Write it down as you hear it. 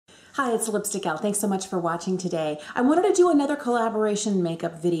Hi, it's Lipstick Gal. Thanks so much for watching today. I wanted to do another collaboration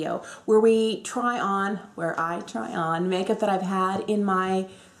makeup video where I try on makeup that I've had in my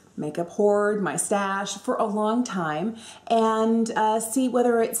makeup hoard, my stash for a long time, and see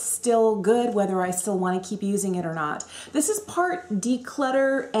whether it's still good, whether I still want to keep using it or not. This is part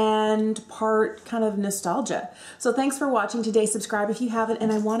declutter and part kind of nostalgia. So thanks for watching today. Subscribe if you haven't,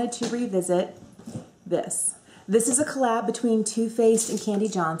 and I wanted to revisit this. This is a collab between Too Faced and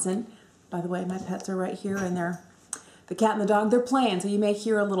Kandee Johnson. By the way, my pets are right here, and the cat and the dog, they're playing, so you may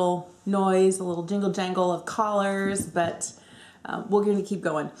hear a little noise, a little jingle jangle of collars, but we're going to keep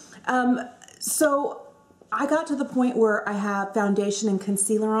going. So I got to the point where I have foundation and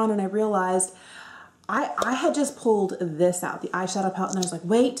concealer on, and I realized I had just pulled this out, the eyeshadow palette, and I was like,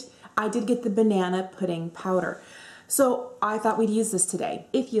 wait, I did get the banana pudding powder. So I thought we'd use this today.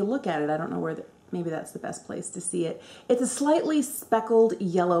 If you look at it, I don't know where maybe that's the best place to see it. It's a slightly speckled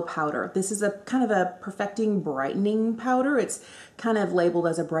yellow powder. This is a kind of a perfecting brightening powder. It's kind of labeled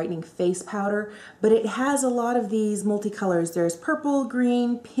as a brightening face powder, but it has a lot of these multicolors. There's purple,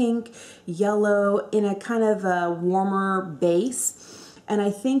 green, pink, yellow in a kind of a warmer base. And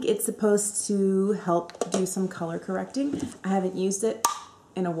I think it's supposed to help do some color correcting. I haven't used it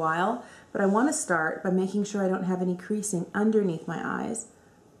in a while, but I want to start by making sure I don't have any creasing underneath my eyes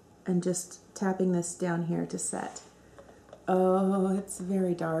and just tapping this down here to set. Oh, it's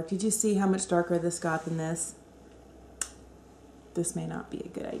very dark. Did you see how much darker this got than this? This may not be a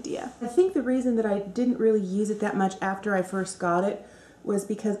good idea. I think the reason that I didn't really use it that much after I first got it was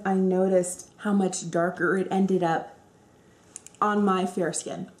because I noticed how much darker it ended up on my fair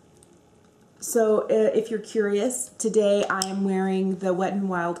skin. So if you're curious, today I am wearing the Wet n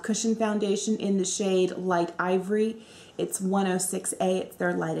Wild Cushion Foundation in the shade Light Ivory. It's 106A, it's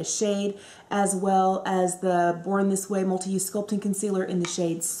their lightest shade, as well as the Born This Way Multi-Use Sculpting Concealer in the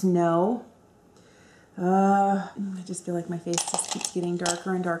shade Snow. I just feel like my face just keeps getting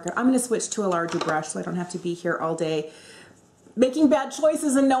darker and darker. I'm going to switch to a larger brush so I don't have to be here all day making bad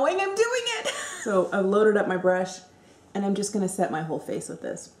choices and knowing I'm doing it. So I've loaded up my brush, and I'm just going to set my whole face with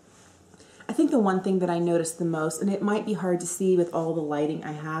this. I think the one thing that I noticed the most, and it might be hard to see with all the lighting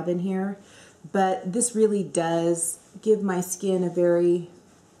I have in here, but this really does give my skin a very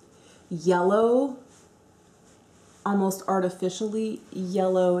yellow, almost artificially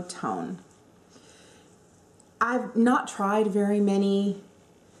yellow tone. I've not tried very many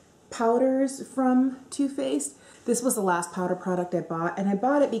powders from Too Faced. This was the last powder product I bought, and I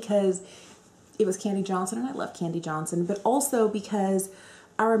bought it because it was Kandee Johnson, and I love Kandee Johnson, but also because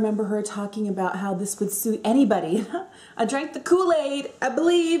I remember her talking about how this would suit anybody. I drank the Kool-Aid, I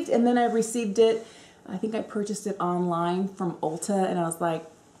believed, and then I received it. I think I purchased it online from Ulta, and I was like,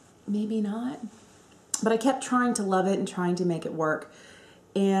 maybe not. But I kept trying to love it and trying to make it work.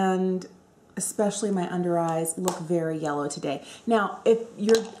 And especially my under eyes look very yellow today. Now, if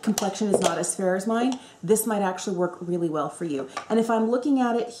your complexion is not as fair as mine, this might actually work really well for you. And if I'm looking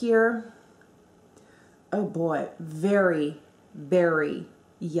at it here, oh boy, very, very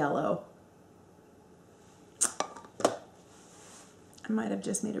yellow. I might have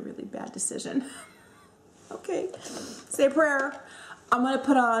just made a really bad decision. Okay, say a prayer. I'm going to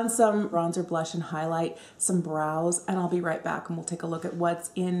put on some bronzer, blush, and highlight, some brows, and I'll be right back and we'll take a look at what's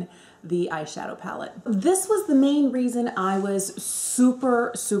in the eyeshadow palette. This was the main reason I was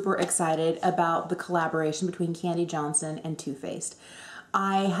super, super excited about the collaboration between Kandee Johnson and Too Faced.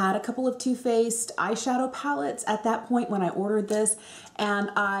 I had a couple of Too Faced eyeshadow palettes at that point when I ordered this, and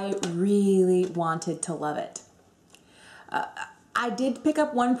I really wanted to love it. I did pick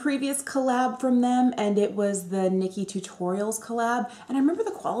up one previous collab from them, and it was the Nikki Tutorials collab, and I remember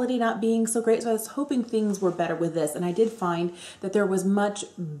the quality not being so great, so I was hoping things were better with this, and I did find that there was much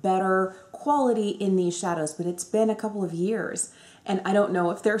better quality in these shadows, but it's been a couple of years, and I don't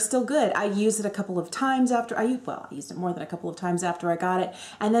know if they're still good. I used it a couple of times after, I used it more than a couple of times after I got it,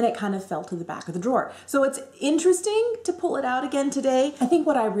 and then it kind of fell to the back of the drawer. So it's interesting to pull it out again today. I think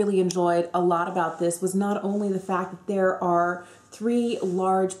what I really enjoyed a lot about this was not only the fact that there are 3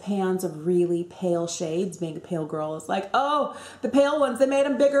 large pans of really pale shades. Being a pale girl is like, oh, the pale ones, they made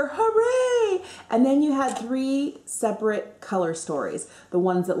them bigger, hooray! And then you had 3 separate color stories, the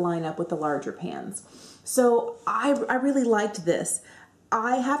ones that line up with the larger pans. So I really liked this.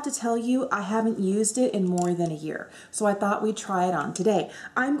 I have to tell you, I haven't used it in more than a year, so I thought we'd try it on today.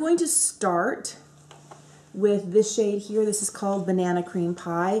 I'm going to start with this shade here. This is called Banana Cream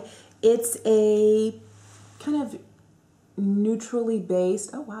Pie. It's a kind of neutrally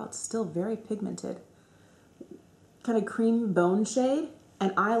based, oh wow, it's still very pigmented, kind of cream bone shade,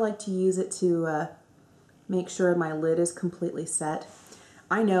 and I like to use it to make sure my lid is completely set.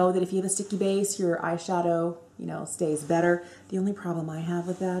 I know that if you have a sticky base, your eyeshadow, you know, stays better. The only problem I have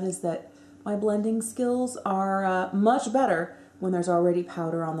with that is that my blending skills are much better when there's already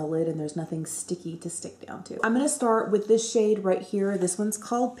powder on the lid and there's nothing sticky to stick down to. I'm gonna start with this shade right here. This one's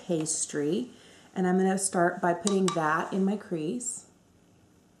called Pastry. And I'm gonna start by putting that in my crease.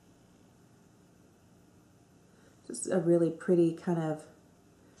 Just a really pretty kind of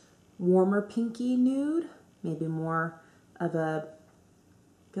warmer pinky nude. Maybe more of a,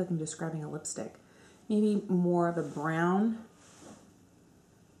 I feel like I'm describing a lipstick. Maybe more of a brown,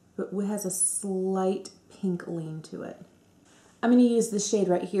 but it has a slight pink lean to it. I'm going to use this shade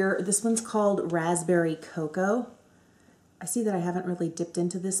right here. This one's called Raspberry Cocoa. I see that I haven't really dipped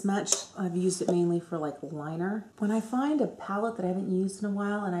into this much. I've used it mainly for like liner. When I find a palette that I haven't used in a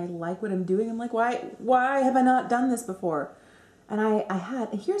while and I like what I'm doing, I'm like, why have I not done this before? And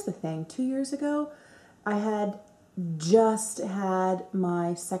and here's the thing, 2 years ago, I had just had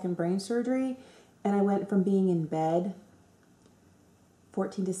my second brain surgery, and I went from being in bed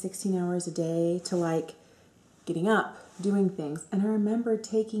 14 to 16 hours a day to like getting up, doing things. And I remember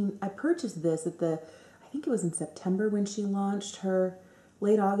I purchased this at I think it was in September when she launched her,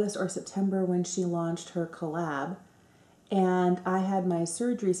 late August or September when she launched her Collab. And I had my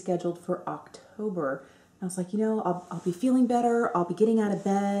surgery scheduled for October. I was like, you know, I'll be feeling better. I'll be getting out of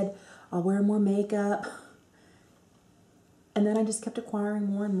bed. I'll wear more makeup. And then I just kept acquiring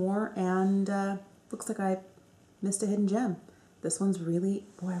more and more, and looks like I missed a hidden gem. This one's really,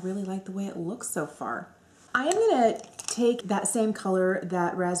 boy, I really like the way it looks so far. I am gonna take that same color,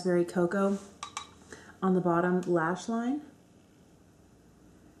 that Raspberry Cocoa, on the bottom lash line.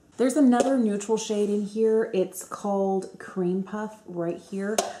 There's another neutral shade in here. It's called Cream Puff right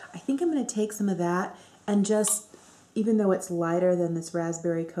here. I think I'm gonna take some of that and just, even though it's lighter than this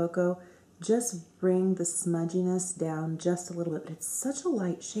Raspberry Cocoa, just bring the smudginess down just a little bit. But it's such a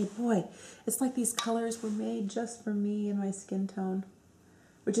light shade. Boy, it's like these colors were made just for me and my skin tone,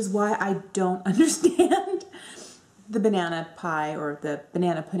 which is why I don't understand the banana pie or the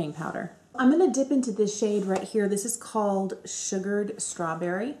banana pudding powder. I'm gonna dip into this shade right here. This is called Sugared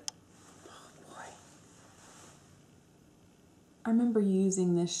Strawberry. Oh boy. I remember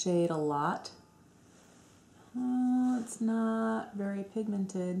using this shade a lot. Oh, it's not very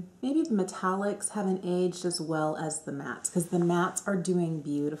pigmented. Maybe the metallics haven't aged as well as the mattes, because the mattes are doing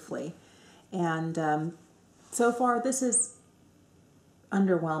beautifully. And so far, this is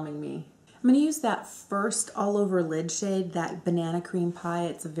underwhelming me. I'm going to use that first all over lid shade, that Banana Cream Pie.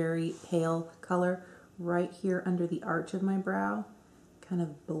 It's a very pale color right here under the arch of my brow. Kind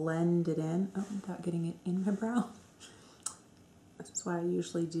of blend it in, without getting it in my brow. That's why I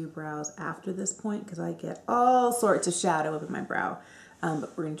usually do brows after this point, because I get all sorts of shadow up in my brow,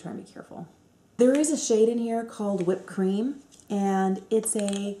 but we're going to try and be careful. There is a shade in here called Whipped Cream, and it's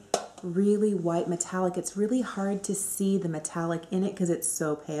a really white metallic. It's really hard to see the metallic in it because it's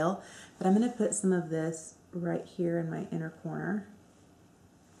so pale, but I'm going to put some of this right here in my inner corner.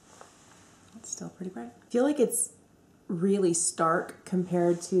 It's still pretty bright. I feel like it's really stark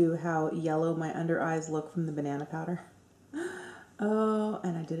compared to how yellow my under eyes look from the banana powder. Oh,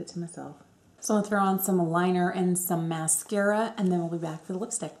 and I did it to myself. So I'll throw on some liner and some mascara, and then we'll be back for the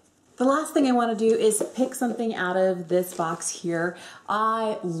lipstick. The last thing I want to do is pick something out of this box here.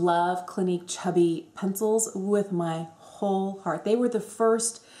 I love Clinique Chubby pencils with my whole heart. They were the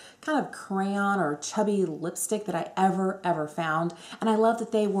first kind of crayon or chubby lipstick that I ever found. And I love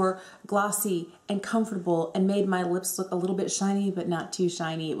that they were glossy and comfortable and made my lips look a little bit shiny, but not too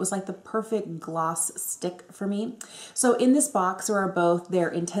shiny. It was like the perfect gloss stick for me. So in this box, there are both their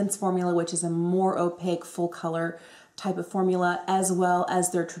Intense formula, which is a more opaque full color type of formula, as well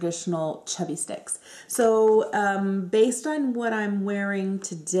as their traditional chubby sticks. So based on what I'm wearing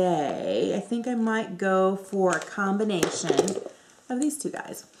today, I think I might go for a combination of these two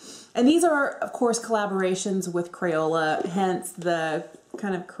guys. And these are, of course, collaborations with Crayola, hence the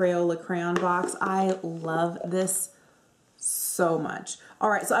kind of Crayola crayon box. I love this so much. All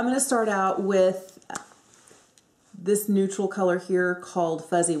right, so I'm going to start out with this neutral color here called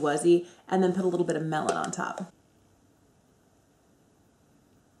Fuzzy Wuzzy, and then put a little bit of melon on top.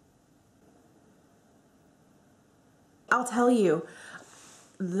 I'll tell you,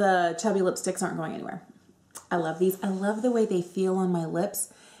 the chubby lipsticks aren't going anywhere. I love these. I love the way they feel on my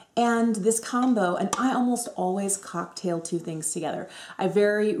lips. And this combo, and I almost always cocktail two things together. I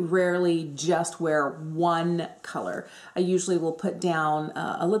very rarely just wear one color. I usually will put down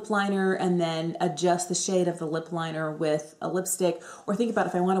a lip liner and then adjust the shade of the lip liner with a lipstick, or think about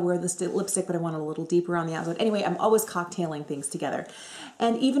if I want to wear this lipstick but I want it a little deeper on the outside. Anyway, I'm always cocktailing things together.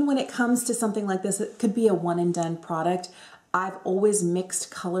 And even when it comes to something like this, it could be a one and done product. I've always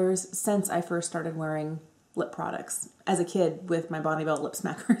mixed colors since I first started wearing lip products as a kid with my Bonnie Bell lip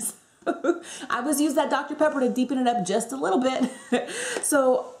smackers. I always used that Dr. Pepper to deepen it up just a little bit.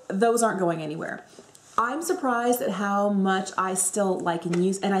 So those aren't going anywhere. I'm surprised at how much I still like and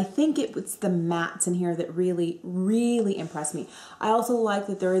use, and I think it's the mattes in here that really, really impress me. I also like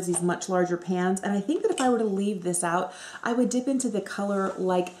that there is these much larger pans, and I think that if I were to leave this out, I would dip into the color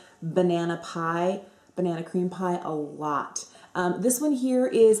like banana cream pie a lot. This one here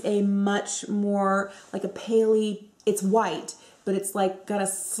is a much more like a paley, it's white, but it's like got a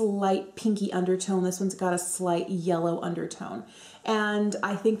slight pinky undertone. This one's got a slight yellow undertone. And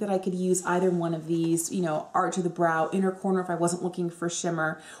I think that I could use either one of these, you know, arch of the brow, inner corner if I wasn't looking for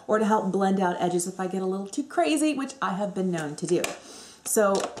shimmer, or to help blend out edges if I get a little too crazy, which I have been known to do.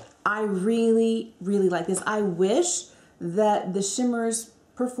 So I really, really like this. I wish that the shimmers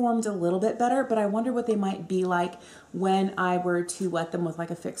performed a little bit better, but I wonder what they might be like when I were to wet them with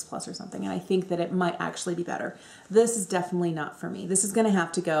like a Fix Plus or something, and I think that it might actually be better. This is definitely not for me. This is gonna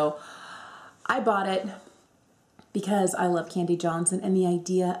have to go. I bought it because I love Kandee Johnson, and the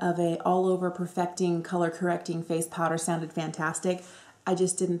idea of a all-over perfecting, color-correcting face powder sounded fantastic. I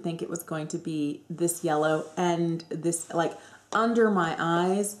just didn't think it was going to be this yellow, and this, like, under my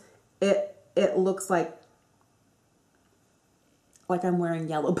eyes, it looks like I'm wearing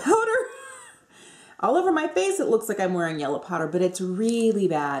yellow powder. All over my face, it looks like I'm wearing yellow powder, but it's really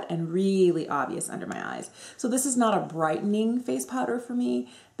bad and really obvious under my eyes. So this is not a brightening face powder for me.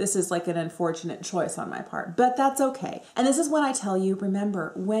 This is like an unfortunate choice on my part, but that's okay. And this is when I tell you,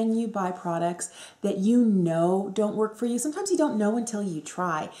 remember, when you buy products that you know don't work for you, sometimes you don't know until you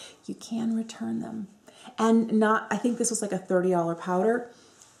try, you can return them. And I think this was like a $30 powder.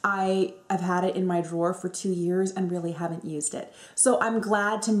 I've had it in my drawer for 2 years and really haven't used it. So I'm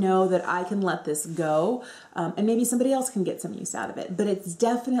glad to know that I can let this go, and maybe somebody else can get some use out of it. But it's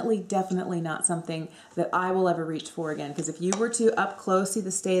definitely not something that I will ever reach for again, because if you were to up close see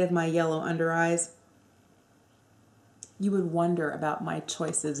the state of my yellow under eyes, you would wonder about my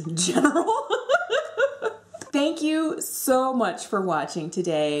choices in general. Thank you so much for watching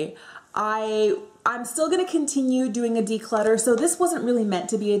today. I'm still going to continue doing a declutter. So this wasn't really meant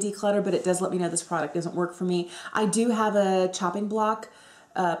to be a declutter, but it does let me know this product doesn't work for me. I do have a chopping block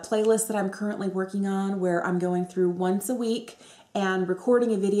playlist that I'm currently working on where I'm going through once a week and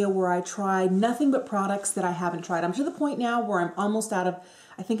recording a video where I try nothing but products that I haven't tried. I'm to the point now where I'm almost out of,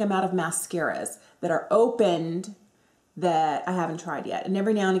 I think I'm out of mascaras that are opened that I haven't tried yet. And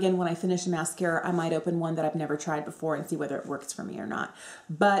every now and again when I finish a mascara, I might open one that I've never tried before and see whether it works for me or not.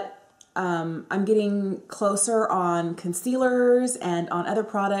 But I'm getting closer on concealers and on other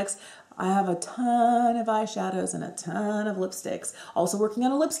products. I have a ton of eyeshadows and a ton of lipsticks. Also working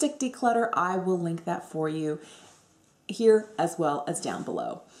on a lipstick declutter. I will link that for you here as well as down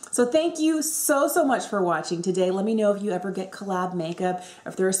below. So thank you so much for watching today. Let me know if you ever get collab makeup,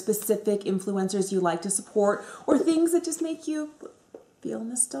 if there are specific influencers you like to support, or things that just make you feel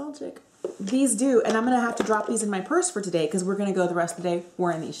nostalgic. These do, and I'm going to have to drop these in my purse for today because we're going to go the rest of the day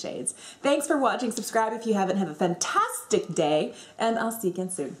wearing these shades. Thanks for watching. Subscribe if you haven't. Have a fantastic day, and I'll see you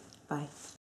again soon. Bye.